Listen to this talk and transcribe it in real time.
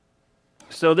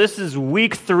So this is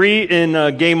week 3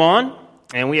 in Game On,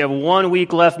 and we have 1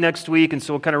 week left next week, and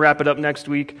so we'll kind of wrap it up next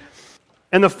week.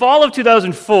 In the fall of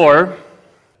 2004,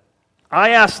 I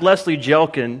asked Leslie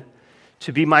Jelkin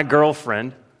to be my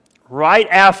girlfriend right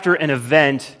after an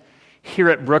event here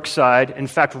at Brookside. In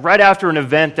fact, right after an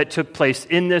event that took place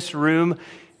in this room.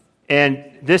 And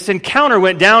this encounter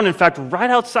went down, in fact, right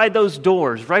outside those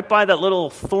doors, right by that little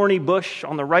thorny bush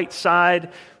on the right side.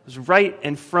 It was right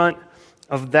in front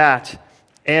of that.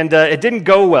 And it didn't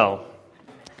go well.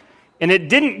 And it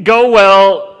didn't go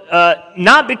well,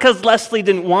 not because Leslie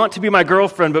didn't want to be my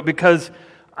girlfriend, but because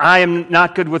I am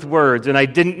not good with words, and I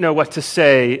didn't know what to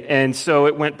say, and so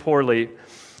it went poorly.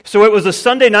 So it was a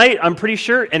Sunday night, I'm pretty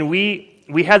sure, and we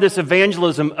had this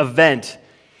evangelism event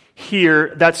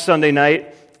here that Sunday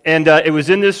night. And it was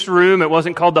in this room. It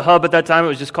wasn't called the Hub at that time. It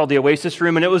was just called the Oasis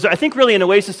Room. And it was, I think, really an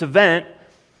Oasis event.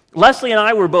 Leslie and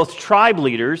I were both tribe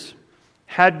leaders,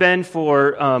 had been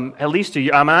for at least a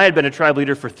year. I had been a tribe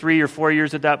leader for 3 or 4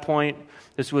 years at that point.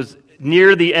 This was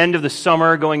near the end of the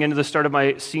summer, going into the start of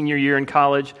my senior year in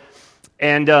college.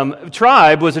 And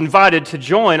Tribe was invited to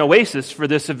join Oasis for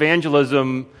this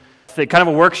evangelism thing, kind of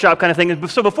a workshop kind of thing.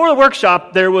 So before the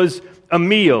workshop, there was a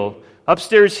meal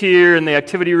upstairs here in the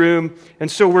activity room, and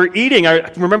so we're eating.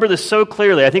 I remember this so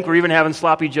clearly. I think we're even having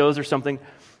sloppy joes or something.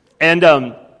 And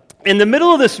in the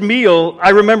middle of this meal, I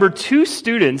remember 2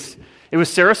 students. It was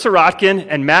Sarah Sorotkin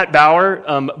and Matt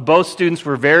Bauer. Both students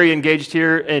were very engaged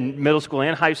here in middle school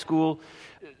and high school.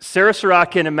 Sarah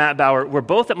Sorotkin and Matt Bauer were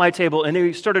both at my table, and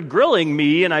they started grilling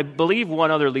me, and I believe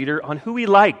one other leader, on who we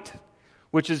liked,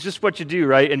 which is just what you do,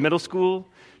 right, in middle school.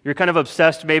 You're kind of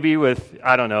obsessed maybe with,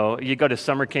 I don't know, you go to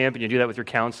summer camp and you do that with your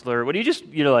counselor. What do you just,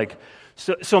 like,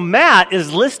 so Matt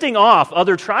is listing off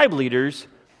other tribe leaders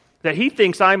that he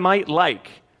thinks I might like.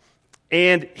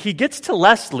 And he gets to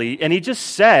Leslie and he just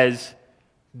says,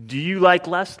 "Do you like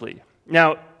Leslie?"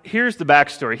 Now, here's the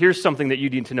backstory. Here's something that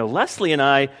you need to know. Leslie and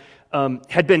I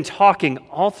had been talking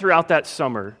all throughout that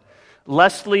summer.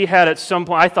 Leslie had at some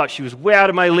point, I thought she was way out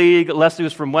of my league. Leslie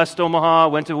was from West Omaha,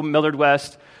 went to Millard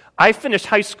West. I finished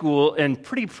high school in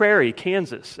Pretty Prairie,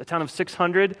 Kansas, a town of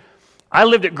 600. I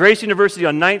lived at Grace University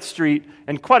on 9th Street,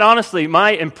 and quite honestly,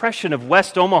 my impression of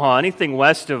West Omaha, anything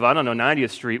west of, 90th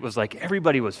Street, was like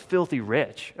everybody was filthy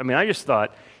rich. I mean, I just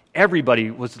thought everybody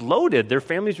was loaded. Their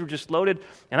families were just loaded,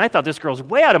 and I thought this girl's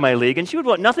way out of my league, and she would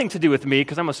want nothing to do with me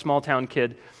because I'm a small-town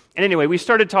kid. And anyway, we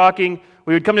started talking.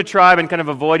 We would come to Tribe and kind of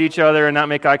avoid each other and not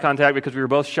make eye contact because we were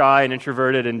both shy and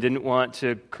introverted and didn't want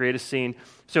to create a scene.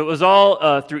 So it was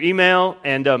all through email,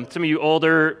 and some of you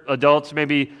older adults,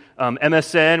 maybe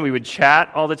MSN. We would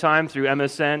chat all the time through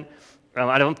MSN.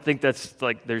 I don't think that's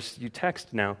you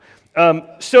text now.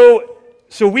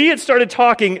 So we had started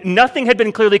talking. Nothing had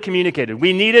been clearly communicated.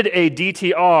 We needed a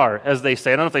DTR, as they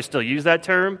say. I don't know if they still use that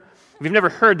term. If you've never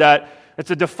heard that,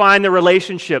 it's a define the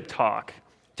relationship talk.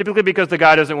 Typically because the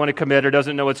guy doesn't want to commit or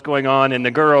doesn't know what's going on, and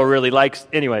the girl really likes.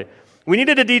 Anyway, we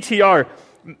needed a DTR.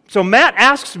 So Matt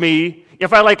asks me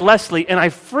if I like Leslie, and I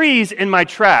freeze in my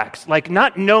tracks, like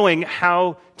not knowing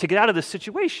how to get out of this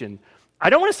situation. I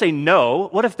don't want to say no.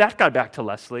 What if that got back to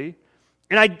Leslie?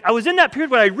 And I was in that period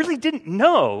where I really didn't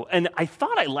know, and I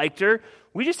thought I liked her.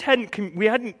 We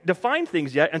hadn't defined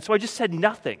things yet, and so I just said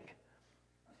nothing.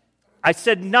 I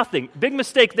said nothing. Big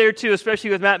mistake there too,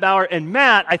 especially with Matt Bauer. And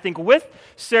Matt, I think with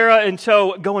Sarah in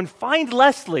tow, go and find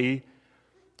Leslie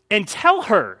and tell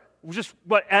her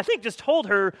just told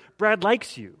her, "Brad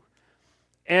likes you."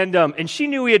 And she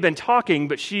knew we had been talking,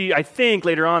 but I think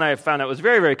later on I found out, was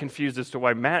very, very confused as to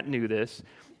why Matt knew this.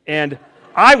 And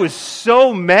I was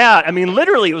so mad. I mean,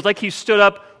 literally, it was like he stood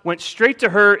up, went straight to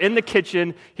her in the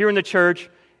kitchen here in the church,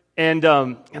 and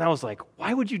I was like,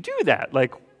 "Why would you do that?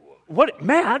 Like, what,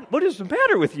 Matt? What is the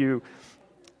matter with you?"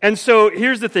 And so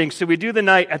here's the thing. So we do the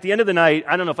night. At the end of the night,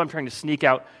 I don't know if I'm trying to sneak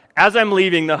out. As I'm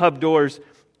leaving the Hub doors,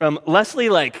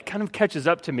 Leslie kind of catches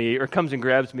up to me or comes and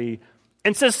grabs me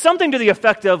and says something to the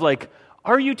effect of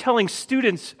 "Are you telling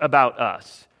students about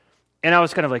us?" And I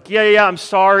was kind of like, yeah, I'm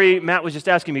sorry. Matt was just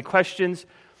asking me questions.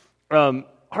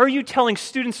 Are you telling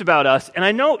students about us? And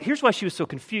I know, here's why she was so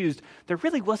confused. There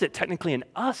really wasn't technically an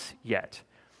us yet.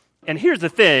 And here's the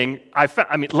thing.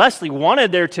 Leslie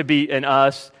wanted there to be an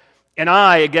us, and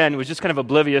I, again, was just kind of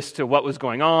oblivious to what was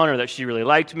going on or that she really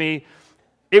liked me.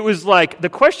 It was like the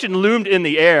question loomed in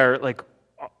the air, like,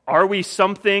 are we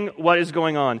something? What is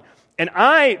going on? And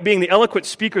I, being the eloquent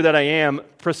speaker that I am,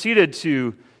 proceeded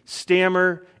to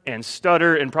stammer and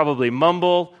stutter and probably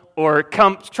mumble or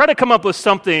try to come up with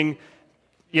something,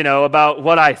 about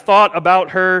what I thought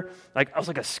about her. Like, I was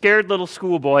like a scared little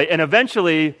schoolboy. And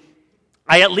eventually,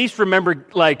 I at least remember,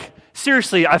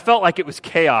 seriously, I felt like it was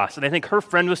chaos. And I think her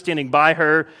friend was standing by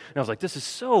her. And I was like, this is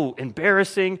so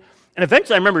embarrassing. And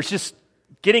eventually I remember just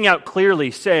getting out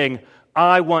clearly saying,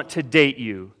 I want to date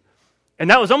you. And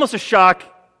that was almost a shock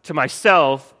to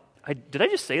myself. Did I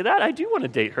just say that? I do want to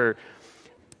date her.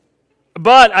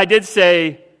 But I did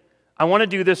say, I want to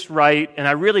do this right. And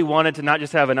I really wanted to not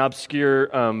just have an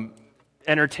obscure,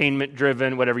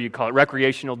 entertainment-driven, whatever you call it,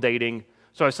 recreational dating.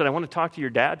 So I said, I want to talk to your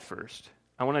dad first.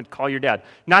 I want to call your dad.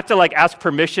 Not to ask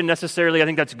permission necessarily. I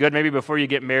think that's good maybe before you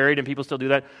get married, and people still do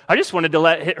that. I just wanted to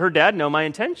let her dad know my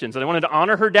intentions, and I wanted to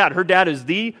honor her dad. Her dad is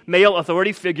the male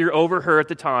authority figure over her at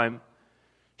the time.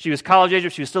 She was college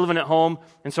age, she was still living at home.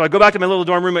 And so I go back to my little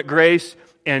dorm room at Grace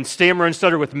and stammer and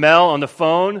stutter with Mel on the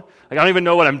phone. I don't even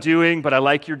know what I'm doing, but I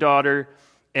like your daughter.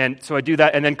 And so I do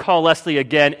that, and then call Leslie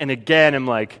again and again. I'm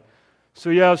like, so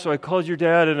I called your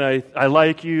dad, and I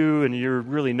like you, and you're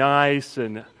really nice,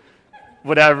 and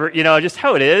whatever, just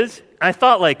how it is. And I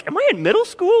thought, am I in middle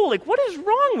school? What is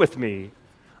wrong with me?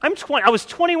 I was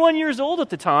 21 years old at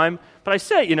the time, but I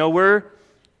said,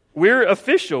 we're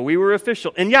official. We were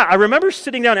official. And yeah, I remember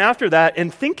sitting down after that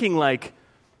and thinking, why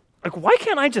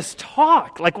can't I just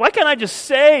talk? Why can't I just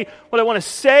say what I want to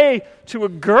say to a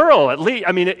girl? At least,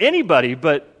 anybody,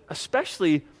 but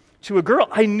especially to a girl.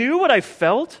 I knew what I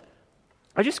felt.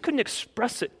 I just couldn't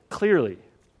express it clearly.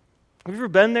 Have you ever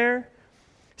been there?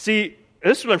 See,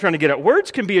 this is what I'm trying to get at.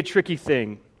 Words can be a tricky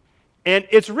thing. And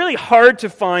it's really hard to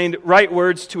find right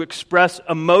words to express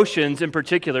emotions in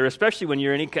particular, especially when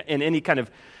you're in any kind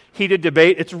of heated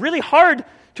debate. It's really hard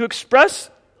to express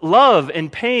love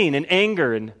and pain and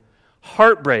anger and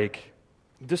heartbreak,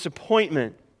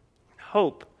 disappointment,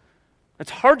 hope.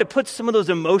 It's hard to put some of those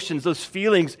emotions, those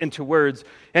feelings into words.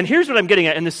 And here's what I'm getting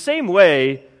at. In the same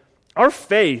way, our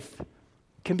faith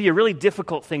can be a really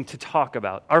difficult thing to talk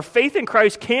about. Our faith in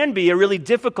Christ can be a really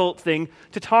difficult thing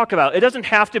to talk about. It doesn't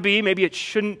have to be, maybe it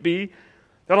shouldn't be,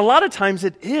 but a lot of times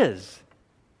it is.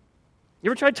 You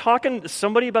ever tried talking to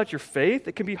somebody about your faith?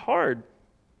 It can be hard.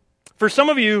 For some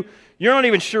of you, you're not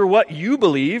even sure what you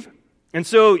believe, and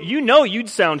so you'd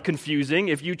sound confusing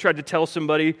if you tried to tell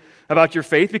somebody about your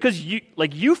faith because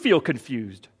you feel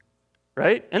confused,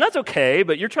 right? And that's okay,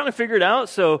 but you're trying to figure it out,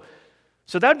 so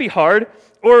that'd be hard.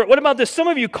 Or what about this? Some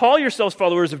of you call yourselves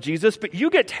followers of Jesus, but you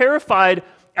get terrified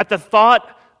at the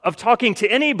thought of talking to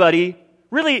anybody,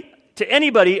 really to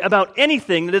anybody, about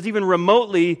anything that is even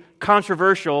remotely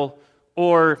controversial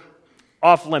or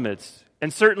off limits.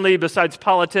 And certainly besides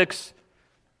politics,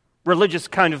 religious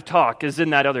kind of talk is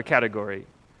in that other category.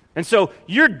 And so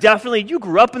you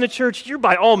grew up in the church, you're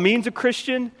by all means a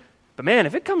Christian, but man,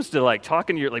 if it comes to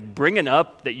talking, you're bringing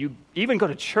up that you even go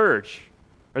to church,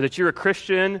 or that you're a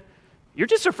Christian, you're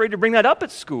just afraid to bring that up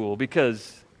at school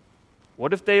because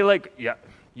what if they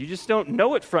you just don't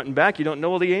know it front and back. You don't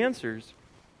know all the answers.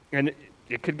 And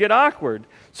it could get awkward.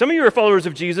 Some of you are followers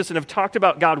of Jesus and have talked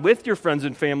about God with your friends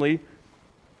and family,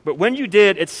 but when you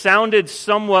did, it sounded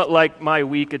somewhat like my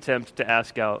weak attempt to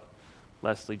ask out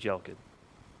Leslie Jelkin.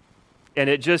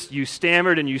 And you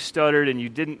stammered and you stuttered and you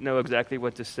didn't know exactly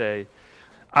what to say.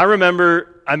 I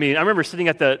remember sitting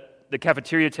at the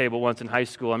cafeteria table once in high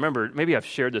school. I remember, maybe I've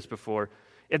shared this before.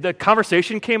 The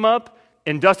conversation came up,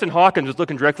 and Dustin Hawkins was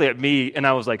looking directly at me, and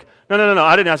I was like, no,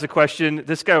 I didn't ask the question.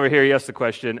 This guy over here, he asked the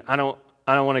question. I don't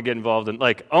want to get involved in,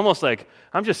 I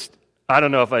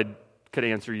don't know if I could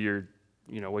answer your,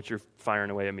 what you're firing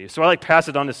away at me. So I pass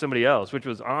it on to somebody else, which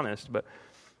was honest. But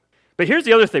here's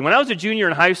the other thing. When I was a junior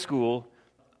in high school,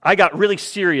 I got really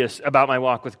serious about my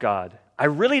walk with God. I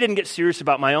really didn't get serious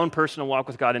about my own personal walk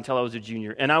with God until I was a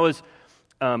junior. And I was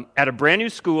at a brand new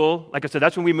school. Like I said,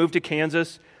 that's when we moved to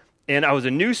Kansas. And I was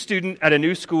a new student at a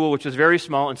new school, which was very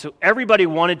small. And so everybody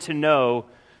wanted to know,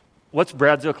 what's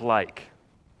Brad Zook like?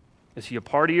 Is he a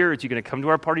partier? Is he going to come to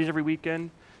our parties every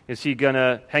weekend? Is he going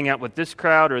to hang out with this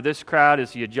crowd or this crowd?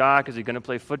 Is he a jock? Is he going to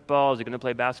play football? Is he going to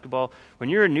play basketball? When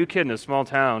you're a new kid in a small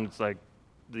town, it's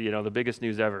the biggest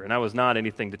news ever. And I was not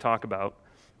anything to talk about.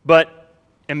 But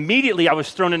immediately, I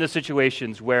was thrown into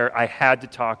situations where I had to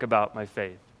talk about my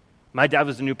faith. My dad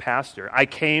was a new pastor. I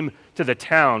came to the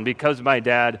town because my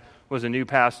dad was a new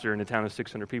pastor in a town of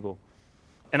 600 people.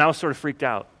 And I was sort of freaked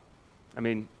out.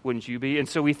 Wouldn't you be? And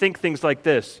so we think things like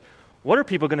this. What are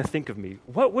people going to think of me?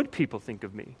 What would people think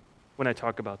of me when I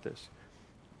talk about this?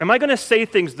 Am I going to say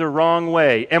things the wrong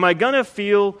way? Am I going to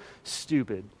feel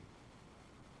stupid?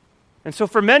 And so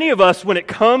for many of us, when it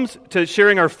comes to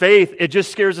sharing our faith, it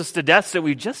just scares us to death, so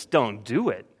we just don't do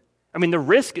it. The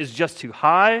risk is just too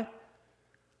high.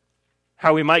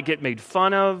 How we might get made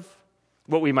fun of,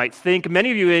 what we might think.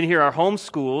 Many of you in here are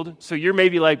homeschooled, so you're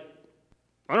maybe I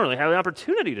don't really have the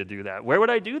opportunity to do that. Where would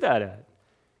I do that at?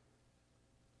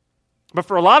 But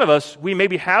for a lot of us, we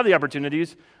maybe have the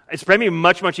opportunities. It's maybe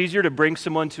much, much easier to bring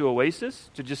someone to Oasis,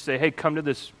 to just say, hey, come to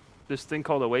this thing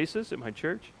called Oasis at my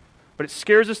church. But it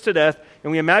scares us to death,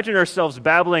 and we imagine ourselves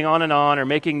babbling on and on or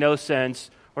making no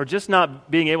sense or just not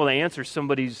being able to answer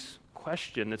somebody's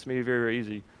question that's maybe very, very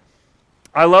easy.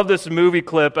 I love this movie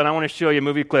clip, and I want to show you a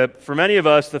movie clip. For many of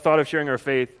us, the thought of sharing our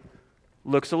faith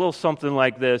looks a little something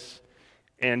like this,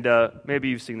 and maybe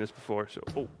you've seen this before.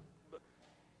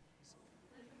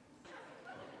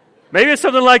 Maybe it's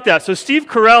something like that. So Steve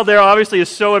Carell there obviously is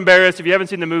so embarrassed. If you haven't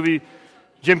seen the movie,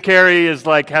 Jim Carrey is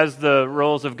has the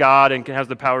roles of God and has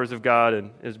the powers of God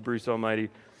and is Bruce Almighty.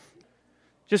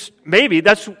 Just maybe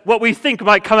that's what we think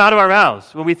might come out of our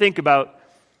mouths when we think about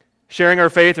sharing our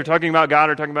faith or talking about God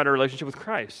or talking about our relationship with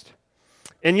Christ.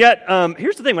 And yet,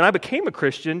 here's the thing. When I became a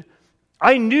Christian,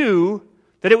 I knew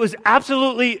that it was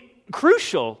absolutely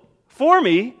crucial for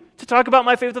me to talk about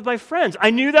my faith with my friends. I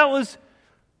knew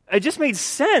it just made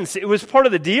sense. It was part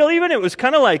of the deal even. It was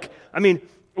kind of like,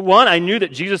 one, I knew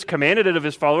that Jesus commanded it of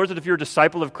his followers that if you're a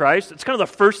disciple of Christ, it's kind of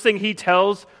the first thing he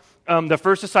tells the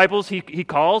first disciples he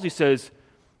calls. He says,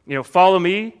 follow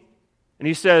me. And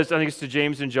he says, I think it's to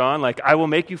James and John, I will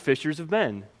make you fishers of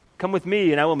men. Come with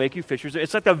me and I will make you fishers.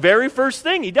 It's like the very first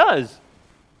thing he does.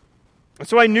 And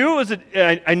so I knew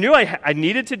I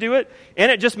needed to do it,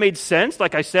 and it just made sense.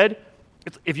 Like I said,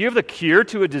 if you have the cure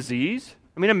to a disease,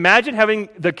 imagine having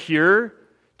the cure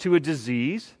to a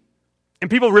disease, and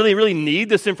people really, really need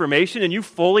this information, and you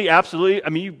fully, absolutely,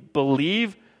 you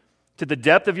believe to the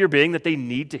depth of your being that they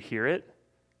need to hear it,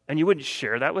 and you wouldn't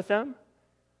share that with them.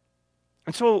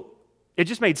 And so it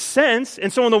just made sense.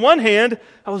 And so on the one hand,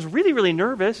 I was really, really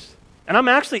nervous, and I'm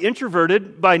actually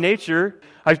introverted by nature.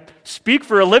 I speak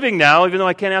for a living now, even though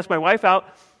I can't ask my wife out.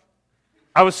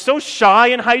 I was so shy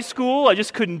in high school, I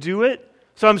just couldn't do it.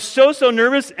 So I'm so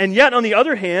nervous, and yet on the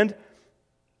other hand,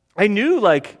 I knew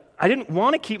I didn't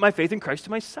want to keep my faith in Christ to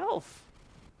myself.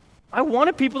 I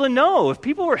wanted people to know. If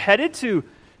people were headed to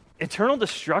eternal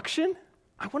destruction,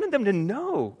 I wanted them to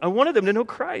know. I wanted them to know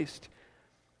Christ.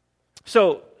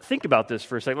 So think about this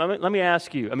for a second. Let me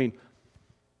ask you.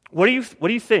 What do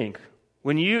you think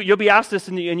when you'll be asked this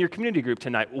in your community group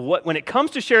tonight? When it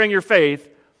comes to sharing your faith,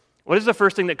 what is the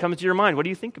first thing that comes to your mind? What do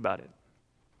you think about it?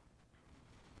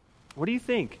 What do you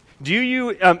think? Do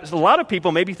you? A lot of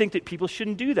people maybe think that people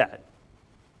shouldn't do that.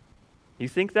 You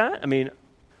think that?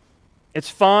 It's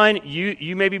fine.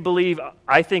 You maybe believe.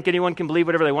 I think anyone can believe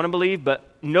whatever they want to believe, but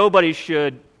nobody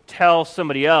should tell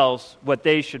somebody else what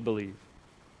they should believe.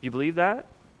 You believe that?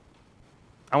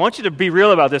 I want you to be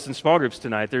real about this in small groups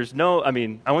tonight.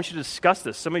 I want you to discuss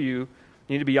this. Some of you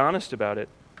need to be honest about it.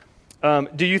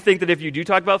 Do you think that if you do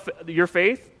talk about your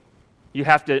faith, you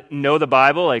have to know the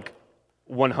Bible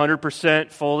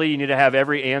 100% fully? You need to have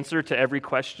every answer to every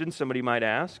question somebody might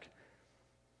ask?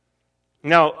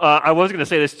 Now, I was going to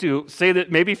say this too. Say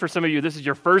that maybe for some of you, this is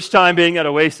your first time being at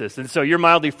Oasis, and so you're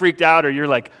mildly freaked out, or you're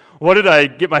like, what did I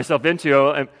get myself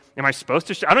into? Am I supposed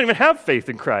to? I don't even have faith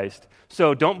in Christ.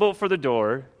 So don't bolt for the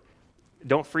door.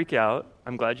 Don't freak out.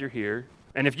 I'm glad you're here.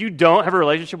 And if you don't have a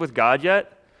relationship with God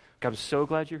yet, I'm so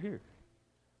glad you're here.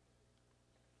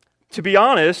 To be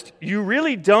honest, you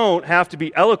really don't have to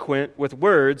be eloquent with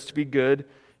words to be good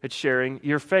at sharing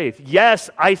your faith. Yes,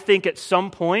 I think at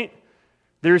some point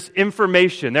there's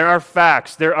information, there are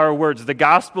facts, there are words. The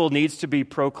gospel needs to be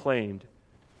proclaimed.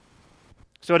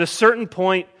 So at a certain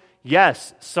point,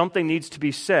 yes, something needs to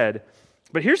be said.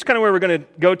 But here's kind of where we're going to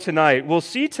go tonight. We'll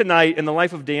see tonight in the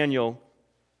life of Daniel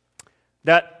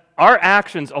that our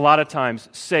actions a lot of times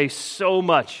say so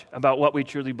much about what we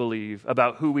truly believe,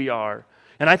 about who we are.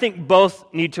 And I think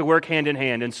both need to work hand in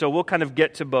hand, and so we'll kind of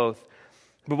get to both.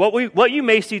 But what you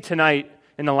may see tonight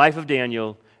in the life of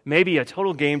Daniel may be a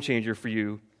total game changer for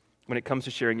you when it comes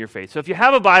to sharing your faith. So if you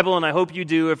have a Bible, and I hope you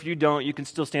do, if you don't, you can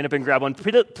still stand up and grab one.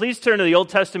 Please turn to the Old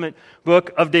Testament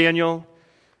book of Daniel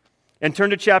and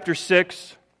turn to chapter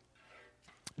 6.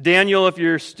 Daniel, if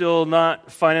you're still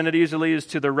not finding it easily, is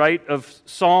to the right of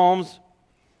Psalms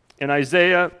and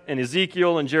Isaiah and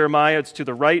Ezekiel and Jeremiah. It's to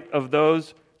the right of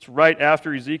those. It's right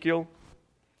after Ezekiel,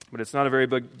 but it's not a very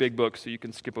big book, so you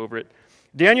can skip over it.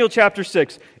 Daniel chapter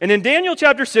 6. And in Daniel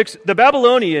chapter 6, the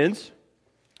Babylonians,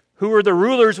 who were the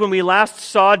rulers when we last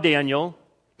saw Daniel,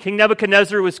 King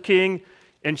Nebuchadnezzar was king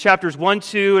in chapters 1,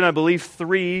 2, and I believe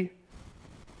 3.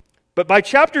 But by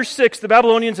chapter 6, the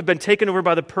Babylonians have been taken over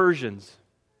by the Persians.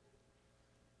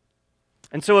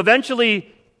 And so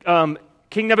eventually,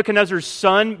 King Nebuchadnezzar's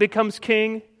son becomes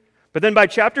king. But then by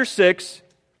chapter 6,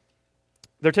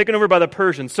 they're taken over by the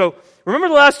Persians. So remember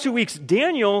the last 2 weeks,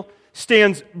 Daniel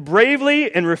stands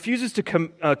bravely and refuses to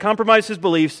compromise his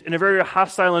beliefs in a very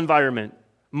hostile environment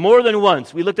more than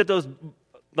once. We looked at those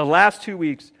the last 2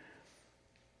 weeks.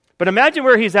 But imagine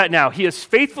where he's at now. He has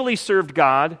faithfully served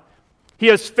God. He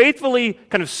has faithfully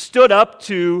kind of stood up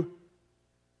to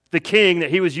the king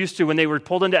that he was used to when they were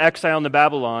pulled into exile into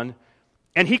Babylon.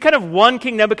 And he kind of won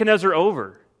King Nebuchadnezzar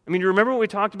over. I mean, you remember what we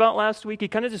talked about last week? He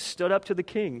kind of just stood up to the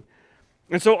king.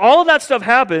 And so all of that stuff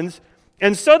happens,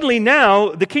 and suddenly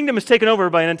now the kingdom is taken over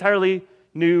by an entirely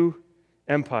new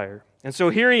empire. And so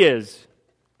here he is,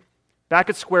 back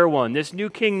at square one. This new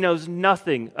king knows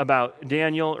nothing about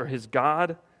Daniel or his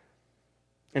God.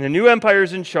 And a new empire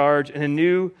is in charge, and a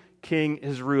new king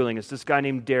is ruling. It's this guy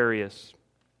named Darius.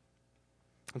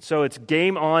 And so it's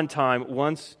game on time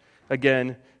once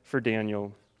again for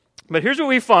Daniel. But here's what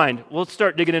we find. We'll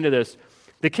start digging into this.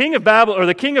 The king of Babylon, or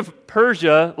the king of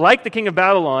Persia, like the king of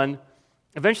Babylon,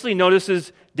 eventually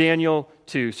notices Daniel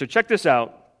too. So check this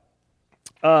out.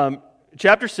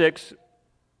 Chapter 6,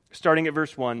 starting at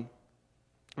verse 1.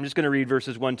 I'm just going to read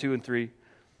verses 1, 2, and 3.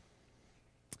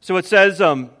 So it says,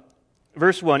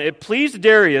 verse 1, "It pleased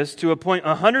Darius to appoint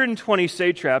 120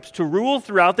 satraps to rule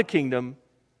throughout the kingdom."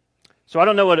 So I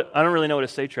don't really know what a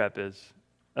satrap is,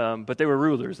 but they were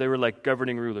rulers. They were like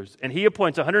governing rulers. And he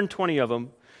appoints 120 of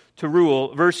them to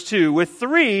rule, verse 2, with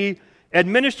 3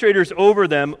 administrators over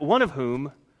them, one of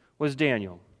whom was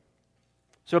Daniel.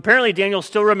 So apparently Daniel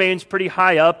still remains pretty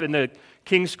high up in the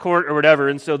king's court or whatever,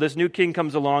 and so this new king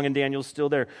comes along and Daniel's still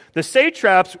there. The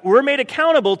satraps were made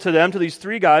accountable to them, to these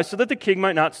 3 guys, so that the king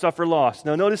might not suffer loss.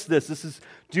 Now notice this,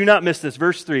 do not miss this,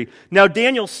 verse 3. "Now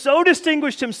Daniel so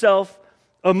distinguished himself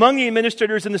among the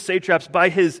administrators and the satraps by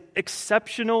his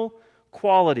exceptional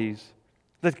qualities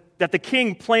that the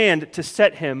king planned to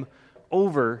set him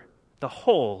over the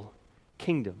whole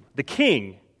kingdom." The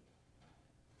king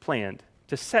planned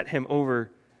to set him over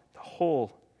the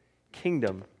whole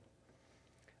kingdom.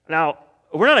 Now,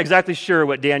 we're not exactly sure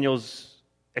what Daniel's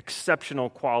exceptional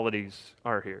qualities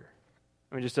are here.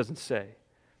 I mean, it just doesn't say.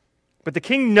 But the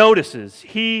king notices.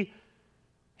 He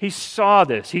saw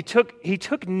this. He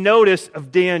took notice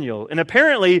of Daniel. And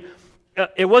apparently,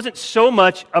 it wasn't so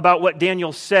much about what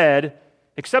Daniel said.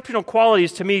 Exceptional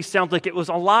qualities to me sounds like it was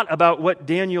a lot about what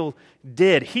Daniel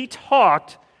did. He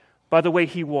talked by the way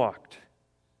he walked.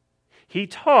 He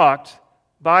talked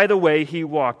by the way he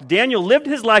walked. Daniel lived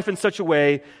his life in such a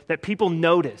way that people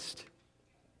noticed.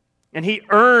 And he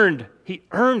earned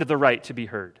the right to be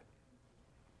heard.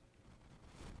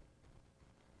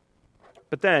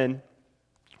 But then,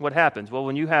 what happens? Well,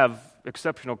 when you have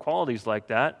exceptional qualities like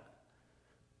that,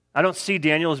 I don't see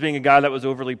Daniel as being a guy that was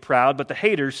overly proud, but the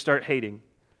haters start hating.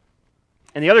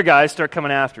 And the other guys start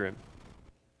coming after him.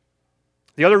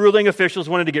 The other ruling officials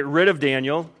wanted to get rid of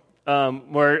Daniel,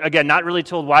 were, again, not really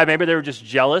told why. Maybe they were just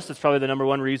jealous. That's probably the number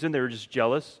one reason. They were just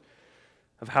jealous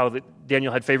of how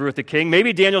Daniel had favor with the king.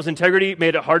 Maybe Daniel's integrity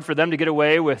made it hard for them to get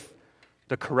away with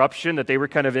the corruption that they were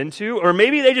kind of into. Or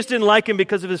maybe they just didn't like him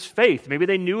because of his faith. Maybe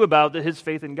they knew about his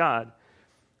faith in God,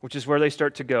 which is where they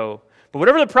start to go. But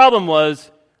whatever the problem was,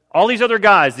 all these other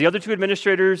guys, the other 2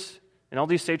 administrators and all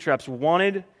these satraps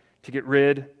wanted to get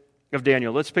rid of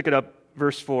Daniel. Let's pick it up,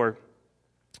 verse 4.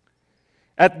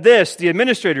 "At this, the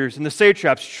administrators and the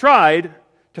satraps tried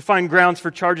to find grounds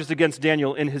for charges against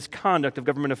Daniel in his conduct of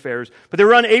government affairs, but they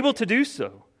were unable to do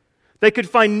so. They could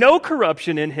find no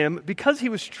corruption in him because he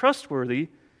was trustworthy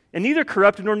and neither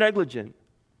corrupt nor negligent.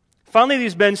 Finally,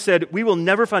 these men said, 'We will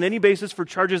never find any basis for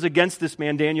charges against this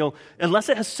man, Daniel, unless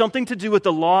it has something to do with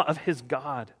the law of his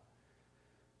God.'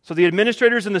 So the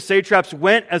administrators and the satraps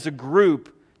went as a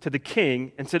group to the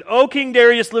king and said, 'O King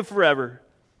Darius, live forever.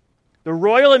 The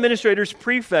royal administrators,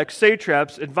 prefects,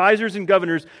 satraps, advisors, and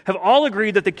governors have all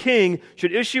agreed that the king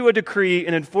should issue a decree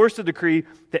and enforce the decree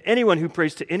that anyone who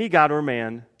prays to any god or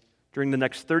man during the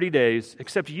next 30 days,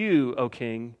 except you, O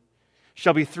king,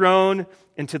 shall be thrown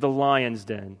into the lion's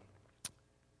den.'"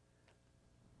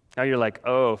 Now you're like,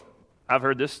 oh, I've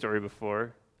heard this story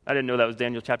before. I didn't know that was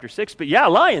Daniel chapter 6, but yeah,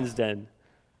 lion's den.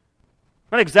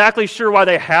 Not exactly sure why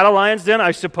they had a lion's den.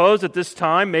 I suppose at this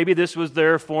time, maybe this was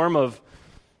their form of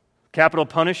capital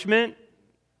punishment.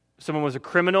 Someone was a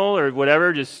criminal or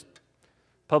whatever, just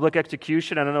public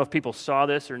execution. I don't know if people saw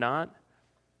this or not.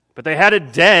 But they had a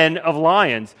den of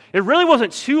lions. It really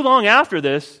wasn't too long after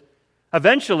this.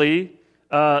 Eventually,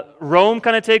 Rome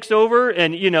kind of takes over,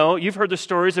 and you've heard the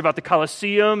stories about the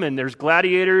Colosseum, and there's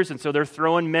gladiators, and so they're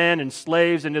throwing men and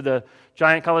slaves into the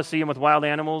giant Colosseum with wild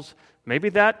animals. Maybe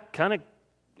that kind of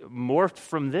morphed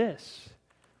from this.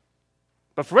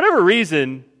 But for whatever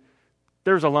reason,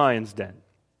 there's a lion's den.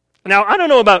 Now, I don't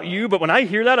know about you, but when I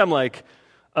hear that, I'm like,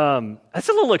 that's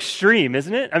a little extreme,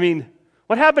 isn't it? I mean,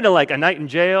 what happened to like a night in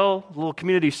jail, a little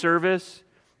community service?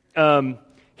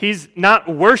 he's not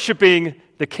worshiping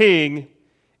the king,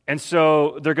 and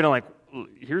so they're going to like,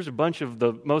 here's a bunch of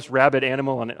the most rabid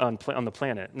animal on the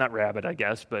planet. Not rabid, I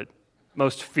guess, but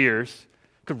most fierce.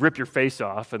 Could rip your face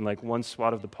off in like one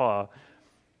swat of the paw.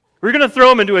 We're going to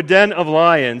throw him into a den of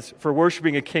lions for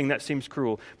worshiping a king. That seems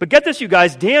cruel. But get this, you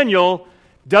guys, Daniel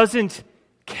doesn't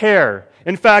care.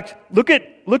 In fact, look at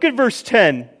verse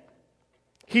 10.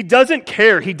 He doesn't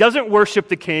care. He doesn't worship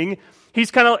the king.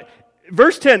 He's kind of,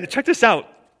 verse 10, check this out.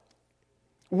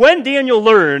 When Daniel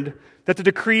learned that the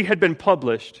decree had been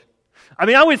published,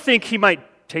 I would think he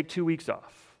might take 2 weeks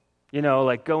off,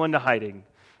 like go into hiding,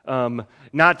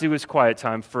 not do his quiet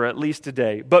time for at least a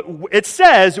day. But it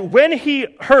says when he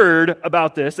heard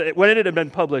about this, when it had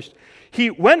been published, he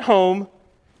went home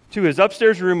to his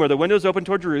upstairs room where the windows open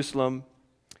toward Jerusalem.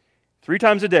 3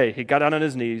 times a day he got down on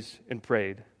his knees and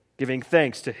prayed, giving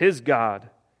thanks to his God,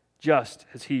 just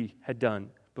as he had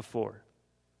done before.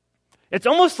 It's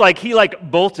almost like he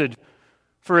bolted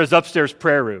for his upstairs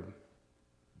prayer room.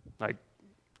 Like,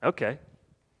 okay,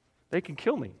 they can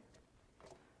kill me.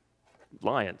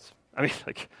 Lions.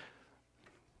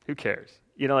 Who cares?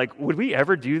 Would we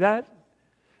ever do that?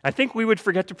 I think we would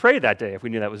forget to pray that day if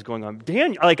we knew that was going on.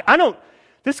 Daniel,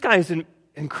 this guy is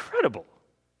incredible.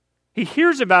 He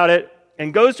hears about it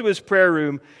and goes to his prayer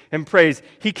room and prays.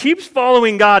 He keeps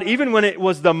following God even when it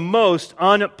was the most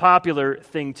unpopular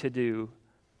thing to do.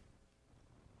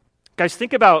 Guys,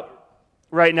 think about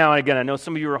right now, and again, I know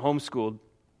some of you are homeschooled,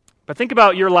 but think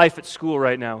about your life at school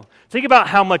right now. Think about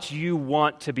how much you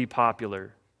want to be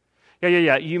popular.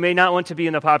 Yeah. You may not want to be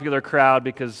in the popular crowd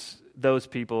because those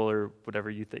people or whatever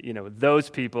you think, those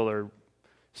people are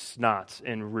snots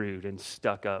and rude and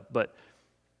stuck up. But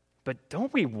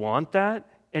don't we want that?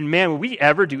 And man, would we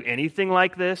ever do anything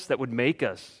like this that would make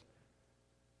us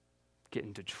get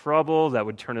into trouble, that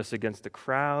would turn us against the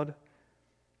crowd?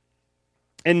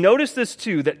 And notice this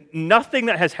too, that nothing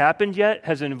that has happened yet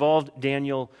has involved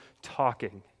Daniel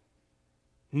talking.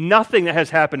 Nothing that has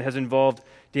happened has involved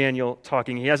Daniel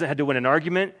talking. He hasn't had to win an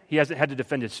argument. He hasn't had to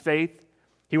defend his faith.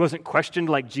 He wasn't questioned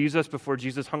like Jesus before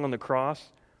Jesus hung on the cross.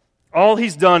 All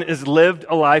he's done is lived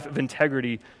a life of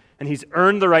integrity, and he's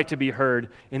earned the right to be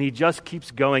heard, and he just keeps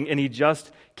going, and he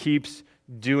just keeps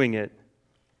doing it.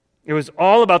 It was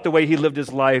all about the way he lived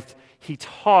his life. He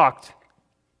talked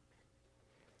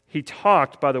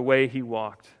by the way he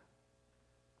walked.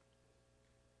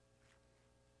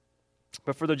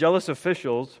 But for the jealous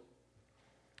officials,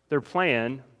 their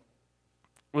plan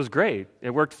was great.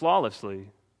 It worked flawlessly.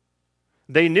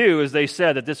 They knew, as they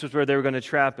said, that this was where they were going to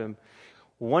trap him.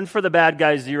 1 for the bad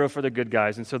guys, 0 for the good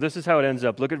guys. And so this is how it ends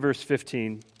up. Look at verse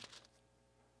 15.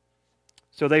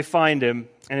 So they find him,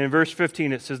 and in verse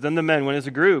 15 it says, Then the men went as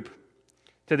a group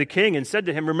to the king and said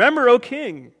to him, Remember, O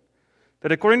king,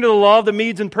 that according to the law of the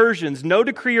Medes and Persians, no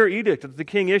decree or edict that the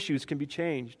king issues can be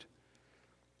changed.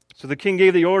 So the king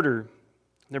gave the order, and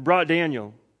they brought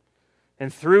Daniel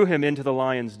and threw him into the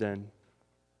lion's den.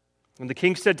 And the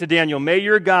king said to Daniel, May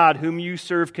your God, whom you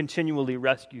serve continually,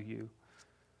 rescue you.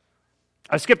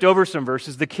 I skipped over some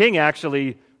verses. The king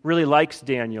actually really likes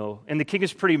Daniel, and the king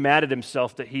is pretty mad at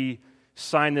himself that he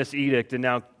signed this edict, and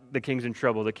now the king's in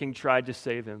trouble. The king tried to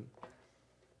save him,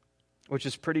 which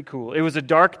is pretty cool. It was a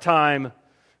dark time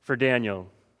for Daniel,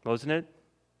 wasn't it?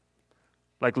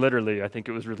 Like literally, I think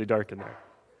it was really dark in there.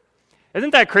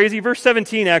 Isn't that crazy? Verse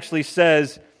 17 actually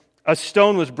says, a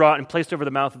stone was brought and placed over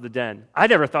the mouth of the den. I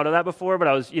never thought of that before, but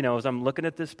I was, as I'm looking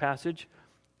at this passage,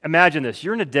 imagine this.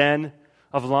 You're in a den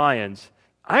of lions.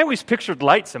 I always pictured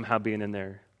light somehow being in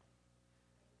there.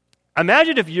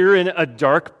 Imagine if you're in a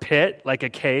dark pit, like a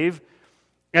cave,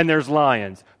 and there's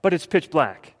lions, but it's pitch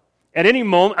black. At any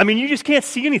moment, you just can't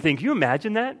see anything. Can you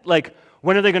imagine that? Like,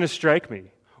 when are they going to strike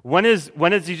me? When is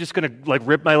he just going to,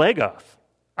 rip my leg off?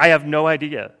 I have no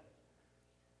idea.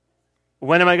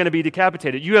 When am I going to be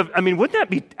decapitated? Wouldn't that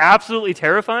be absolutely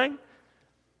terrifying?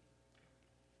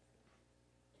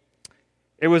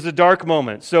 It was a dark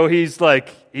moment. So he's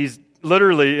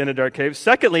literally in a dark cave.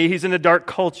 Secondly, he's in a dark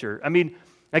culture.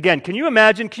 Again, can you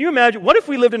imagine, what if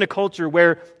we lived in a culture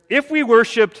where if we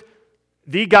worshiped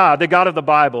the God of the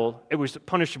Bible, it was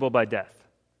punishable by death?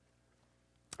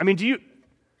 Do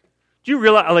you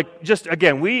realize,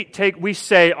 we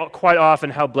say quite often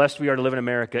how blessed we are to live in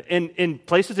America. In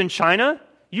places in China,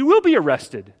 you will be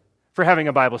arrested for having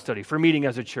a Bible study, for meeting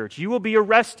as a church. You will be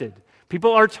arrested.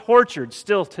 People are tortured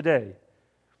still today.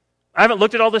 I haven't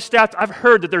looked at all the stats. I've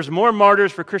heard that there's more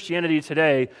martyrs for Christianity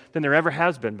today than there ever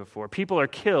has been before. People are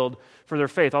killed for their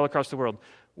faith all across the world.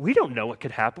 We don't know what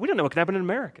could happen. We don't know what could happen in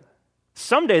America.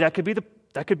 Someday that could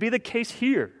be the case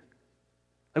here.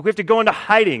 Like we have to go into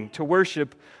hiding to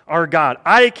worship our God.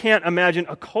 I can't imagine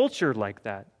a culture like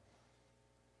that.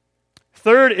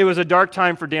 Third, it was a dark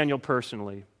time for Daniel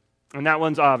personally, and that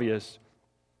one's obvious.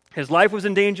 His life was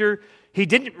in danger. He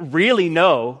didn't really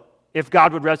know if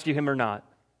God would rescue him or not.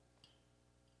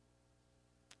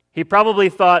 He probably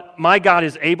thought, my God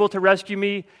is able to rescue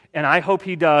me, and I hope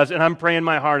he does, and I'm praying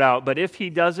my heart out. But if he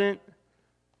doesn't,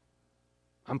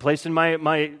 I'm placing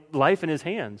my life in his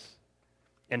hands.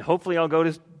 And hopefully I'll go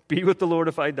to be with the Lord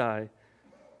if I die.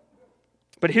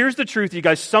 But here's the truth, you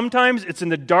guys. Sometimes it's in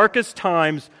the darkest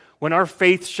times when our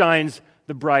faith shines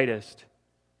the brightest.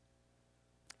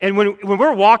 And when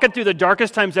we're walking through the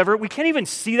darkest times ever, we can't even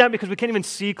see that because we can't even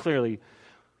see clearly.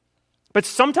 But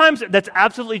sometimes that's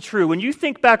absolutely true. When you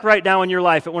think back right now in your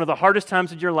life at one of the hardest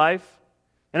times in your life,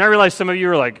 and I realize some of you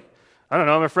are like, I don't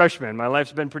know, I'm a freshman. My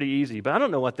life's been pretty easy. But I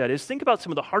don't know what that is. Think about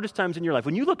some of the hardest times in your life.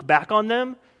 When you look back on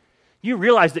them, you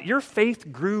realize that your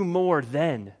faith grew more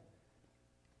then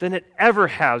than it ever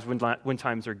has when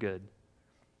times are good.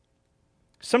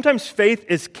 Sometimes faith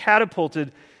is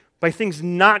catapulted by things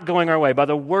not going our way, by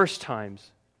the worst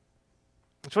times.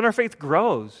 It's when our faith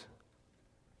grows.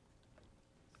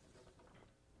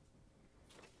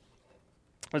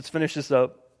 Let's finish this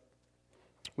up.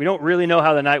 We don't really know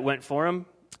how the night went for him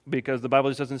because the Bible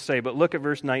just doesn't say, but look at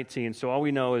verse 19. So all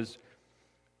we know is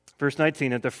verse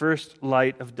 19, at the first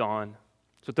light of dawn.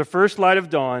 So at the first light of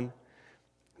dawn,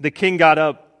 the king got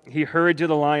up. He hurried to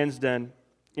the lion's den.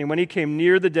 And when he came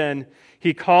near the den,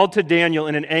 he called to Daniel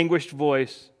in an anguished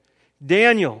voice,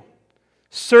 Daniel,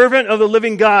 servant of the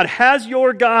living God, has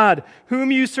your God,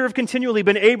 whom you serve continually,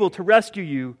 been able to rescue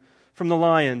you from the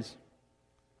lions?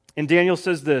 And Daniel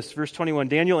says this, verse 21,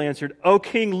 Daniel answered, O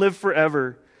king, live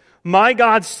forever. My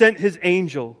God sent his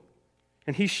angel,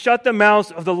 and he shut the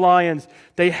mouths of the lions.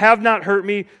 They have not hurt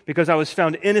me because I was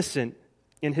found innocent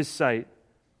in his sight.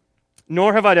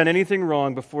 Nor have I done anything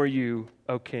wrong before you,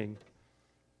 O king.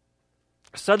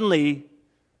 Suddenly,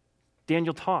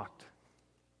 Daniel talked.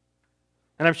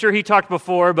 And I'm sure he talked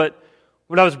before, but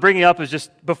what I was bringing up is just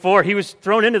before, he was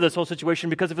thrown into this whole situation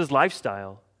because of his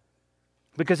lifestyle.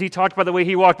 Because he talked by the way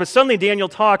he walked. But suddenly Daniel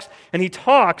talks, and he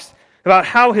talks about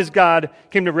how his God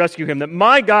came to rescue him. That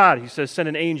my God, he says, sent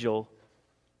an angel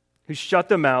who shut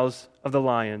the mouths of the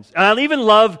lions. And I even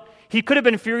love, he could have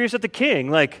been furious at the king.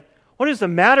 Like, what is the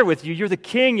matter with you? You're the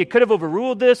king. You could have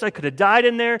overruled this. I could have died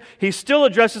in there. He still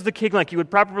addresses the king like he would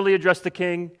properly address the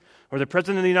king or the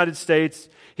president of the United States.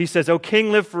 He says, O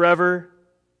king, live forever.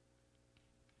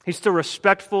 He's still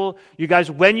respectful. You guys,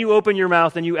 when you open your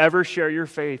mouth and you ever share your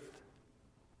faith,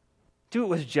 do it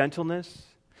with gentleness.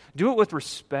 Do it with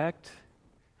respect.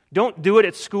 Don't do it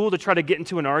at school to try to get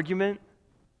into an argument.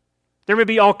 There may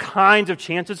be all kinds of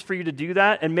chances for you to do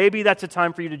that, and maybe that's a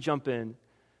time for you to jump in.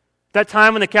 That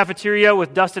time in the cafeteria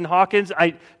with Dustin Hawkins,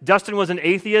 Dustin was an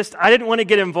atheist. I didn't want to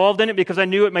get involved in it because I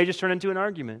knew it may just turn into an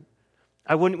argument.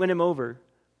 I wouldn't win him over.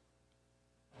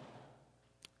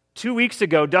 2 weeks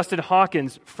ago, Dustin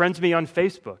Hawkins friends me on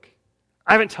Facebook.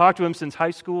 I haven't talked to him since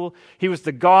high school. He was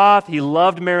the goth. He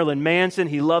loved Marilyn Manson.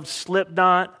 He loved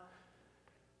Slipknot.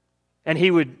 And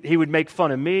he would make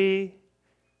fun of me.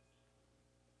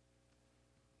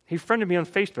 He friended me on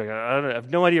Facebook. I have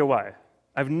no idea why.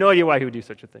 I have no idea why he would do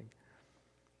such a thing.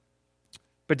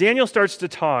 But Daniel starts to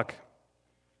talk,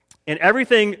 and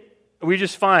everything we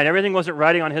just find, everything wasn't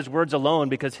riding on his words alone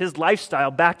because his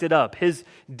lifestyle backed it up. His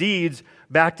deeds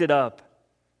backed it up.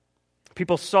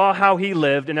 People saw how he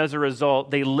lived, and as a result,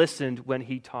 they listened when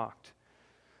he talked.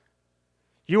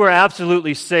 You are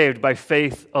absolutely saved by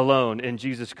faith alone in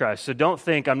Jesus Christ. So don't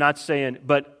think, I'm not saying,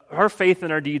 but our faith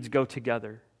and our deeds go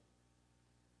together.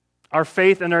 Our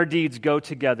faith and our deeds go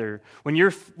together. When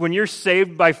you're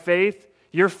saved by faith,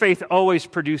 your faith always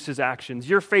produces actions.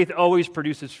 Your faith always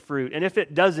produces fruit. And if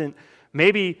it doesn't,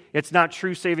 maybe it's not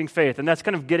true saving faith. And that's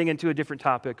kind of getting into a different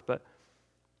topic, but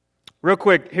real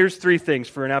quick, here's 3 things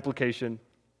for an application.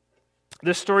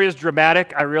 This story is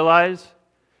dramatic, I realize.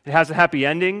 It has a happy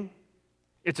ending.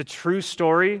 It's a true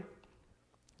story.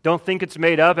 Don't think it's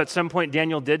made up. At some point,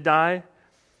 Daniel did die.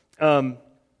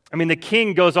 The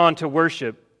king goes on to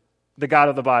worship the God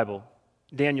of the Bible,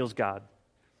 Daniel's God.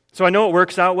 So I know it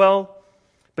works out well,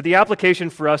 but the application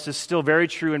for us is still very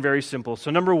true and very simple. So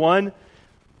number 1,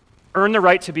 earn the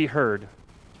right to be heard.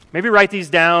 Maybe write these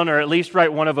down, or at least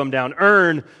write one of them down.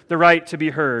 Earn the right to be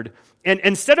heard. And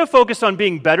instead of focus on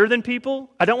being better than people,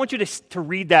 I don't want you to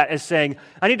read that as saying,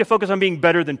 I need to focus on being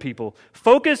better than people.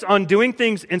 Focus on doing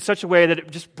things in such a way that it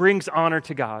just brings honor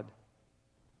to God.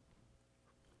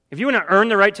 If you want to earn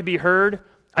the right to be heard,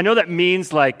 I know that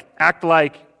means act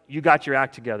like you got your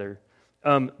act together.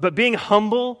 But being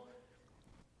humble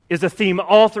is a theme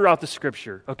all throughout the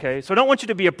Scripture, okay? So I don't want you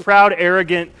to be a proud,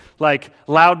 arrogant,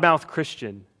 loudmouth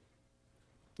Christian.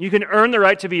 You can earn the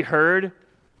right to be heard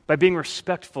by being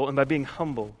respectful and by being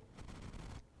humble.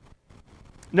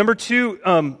 Number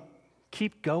 2,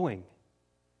 keep going.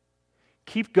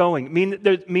 Keep going.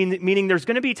 Meaning there's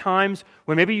going to be times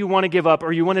when maybe you want to give up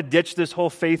or you want to ditch this whole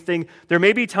faith thing. There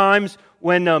may be times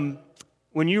when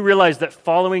you realize that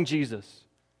following Jesus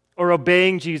or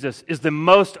obeying Jesus is the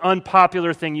most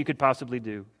unpopular thing you could possibly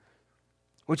do.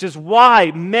 Which is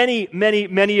why many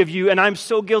of you, and I'm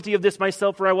so guilty of this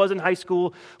myself where I was in high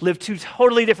school, live 2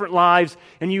 totally different lives,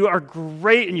 and you are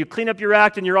great, and you clean up your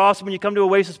act, and you're awesome when you come to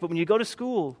Oasis, but when you go to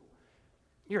school,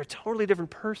 you're a totally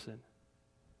different person.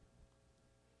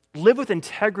 Live with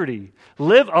integrity.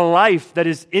 Live a life that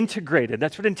is integrated.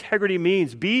 That's what integrity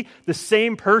means. Be the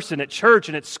same person at church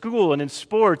and at school and in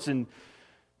sports and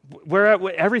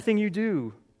everything you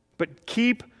do. But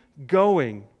keep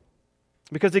going.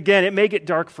 Because again, it may get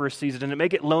dark for a season and it may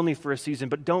get lonely for a season,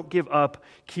 but don't give up.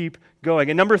 Keep going.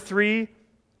 And number 3,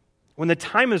 when the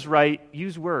time is right,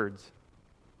 use words.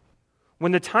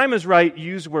 When the time is right,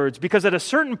 use words. Because at a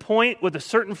certain point with a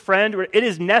certain friend, it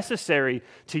is necessary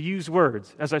to use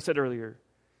words, as I said earlier.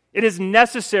 It is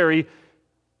necessary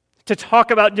to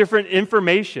talk about different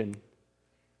information.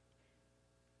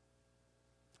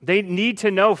 They need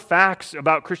to know facts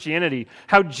about Christianity,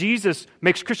 how Jesus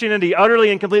makes Christianity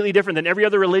utterly and completely different than every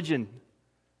other religion,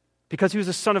 because he was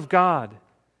the Son of God,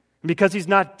 and because he's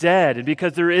not dead, and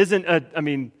because there isn't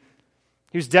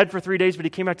he was dead for 3 days, but he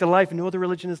came back to life, and no other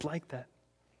religion is like that.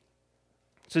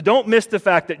 So don't miss the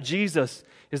fact that Jesus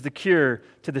is the cure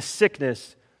to the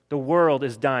sickness the world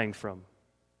is dying from.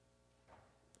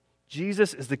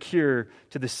 Jesus is the cure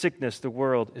to the sickness the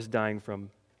world is dying from.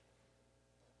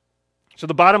 So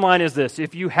the bottom line is this.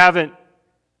 If you haven't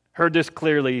heard this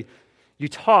clearly, you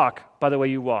talk by the way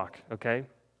you walk, okay?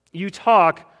 You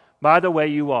talk by the way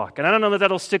you walk. And I don't know that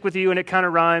that'll stick with you and it kind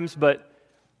of rhymes, but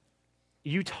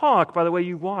you talk by the way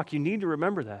you walk. You need to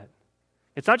remember that.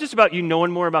 It's not just about you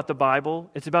knowing more about the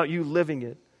Bible. It's about you living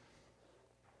it.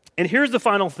 And here's the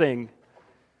final thing.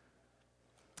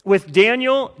 With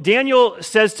Daniel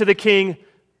says to the king,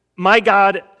 "My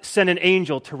God sent an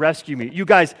angel to rescue me." You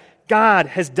guys, God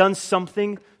has done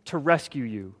something to rescue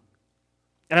you.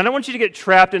 And I don't want you to get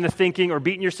trapped into thinking or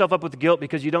beating yourself up with guilt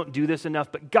because you don't do this enough,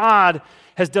 but God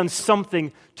has done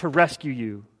something to rescue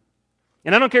you.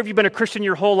 And I don't care if you've been a Christian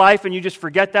your whole life and you just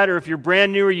forget that, or if you're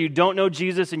brand new or you don't know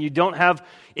Jesus and you don't have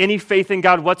any faith in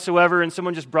God whatsoever and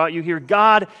someone just brought you here.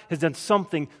 God has done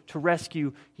something to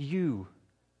rescue you.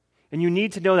 And you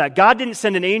need to know that. God didn't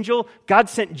send an angel. God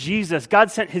sent Jesus.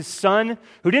 God sent his Son,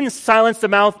 who didn't silence the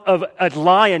mouth of a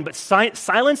lion, but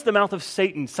silenced the mouth of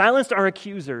Satan, silenced our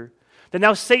accuser. That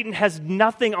now Satan has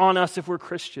nothing on us if we're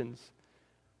Christians.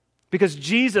 Because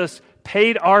Jesus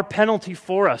paid our penalty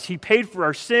for us. He paid for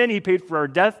our sin. He paid for our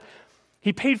death.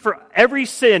 He paid for every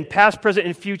sin, past, present,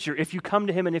 and future, if you come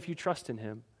to him and if you trust in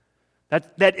him.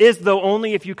 That is, though,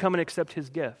 only if you come and accept his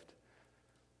gift.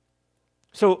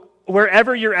 So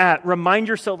wherever you're at, remind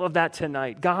yourself of that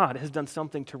tonight. God has done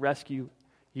something to rescue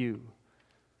you.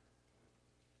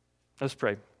 Let's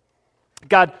pray.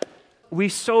 God, we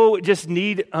so just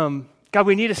need,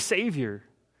 we need a Savior.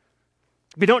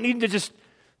 We don't need to just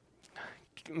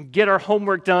get our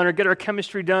homework done or get our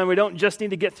chemistry done. We don't just need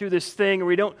to get through this thing, or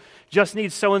we don't just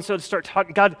need so-and-so to start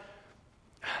talking. God,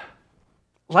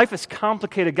 life is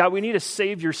complicated. God, we need a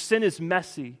Savior. Sin is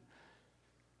messy.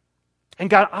 And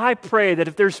God, I pray that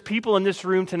if there's people in this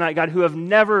room tonight, God, who have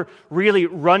never really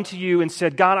run to you and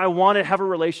said, God, I want to have a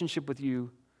relationship with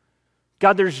you.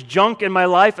 God, there's junk in my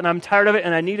life and I'm tired of it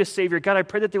and I need a Savior. God, I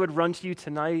pray that they would run to you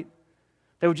tonight.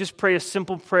 They would just pray a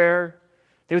simple prayer.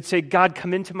 They would say, God,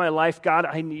 come into my life. God,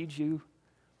 I need you.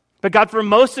 But God, for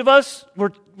most of us,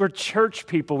 we're church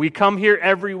people. We come here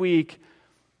every week.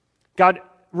 God,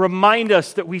 remind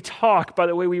us that we talk by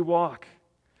the way we walk.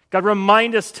 God,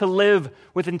 remind us to live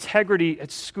with integrity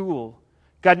at school.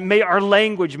 God, may our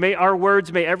language, may our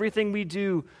words, may everything we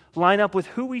do line up with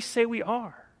who we say we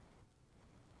are.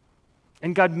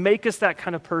 And God, make us that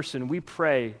kind of person. We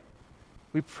pray.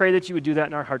 We pray that you would do that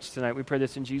in our hearts tonight. We pray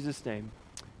this in Jesus' name.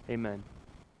 Amen.